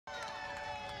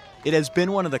It has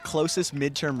been one of the closest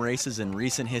midterm races in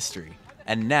recent history.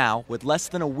 And now, with less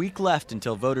than a week left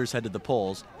until voters head to the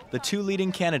polls, the two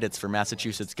leading candidates for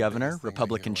Massachusetts governor,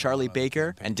 Republican Charlie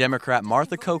Baker and Democrat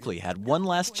Martha Coakley, had one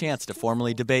last chance to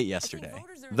formally debate yesterday.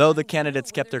 Though the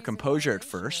candidates kept their composure at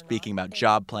first, speaking about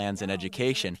job plans and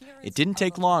education, it didn't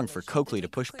take long for Coakley to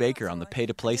push Baker on the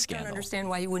pay-to-play scandal. I don't understand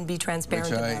why you wouldn't be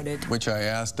transparent about it. Which I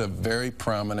asked a very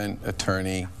prominent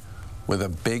attorney with a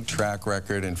big track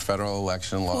record in federal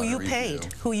election law.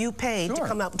 Who you paid to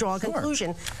come out, draw a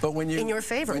conclusion in your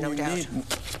favor, no doubt.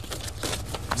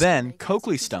 Then,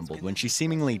 Coakley stumbled when she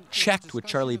seemingly checked with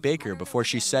Charlie Baker before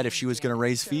she said if she was going to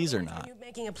raise fees or not. You're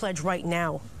making a pledge right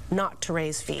now not to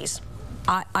raise fees.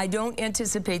 I don't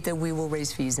anticipate that we will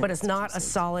raise fees. But it's not a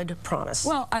solid promise.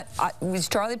 Well, is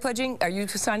Charlie pledging? Are you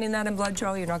signing that in blood,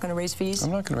 Charlie? You're not going to raise fees?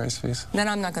 I'm not going to raise fees. Then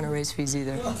I'm not going to raise fees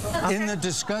either. In the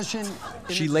discussion...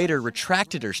 She later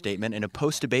retracted her statement in a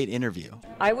post-debate interview.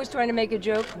 I was trying to make a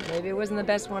joke. Maybe it wasn't the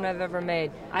best one I've ever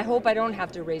made. I hope I don't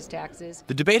have to raise taxes.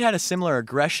 The debate had a similar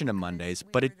aggression to Monday's,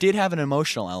 but it did have an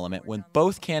emotional element when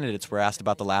both candidates were asked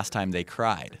about the last time they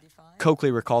cried.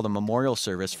 Coakley recalled a memorial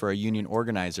service for a union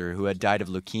organizer who had died of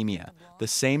leukemia, the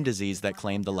same disease that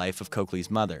claimed the life of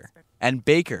Coakley's mother. And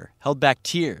Baker held back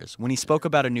tears when he spoke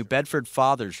about a New Bedford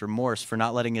father's remorse for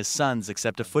not letting his sons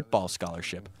accept a football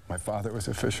scholarship. My father was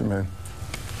a fisherman.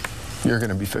 You're going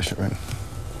to be fishermen.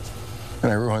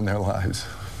 And I ruined their lives.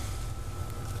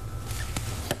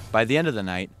 By the end of the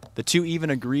night, the two even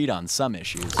agreed on some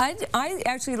issues. I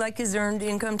actually like his earned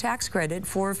income tax credit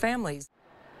for families.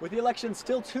 With the election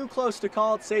still too close to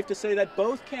call, it's safe to say that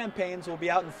both campaigns will be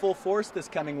out in full force this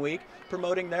coming week,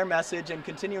 promoting their message and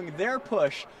continuing their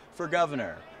push for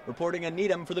governor. Reporting in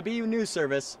Needham for the BU News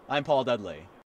Service, I'm Paul Dudley.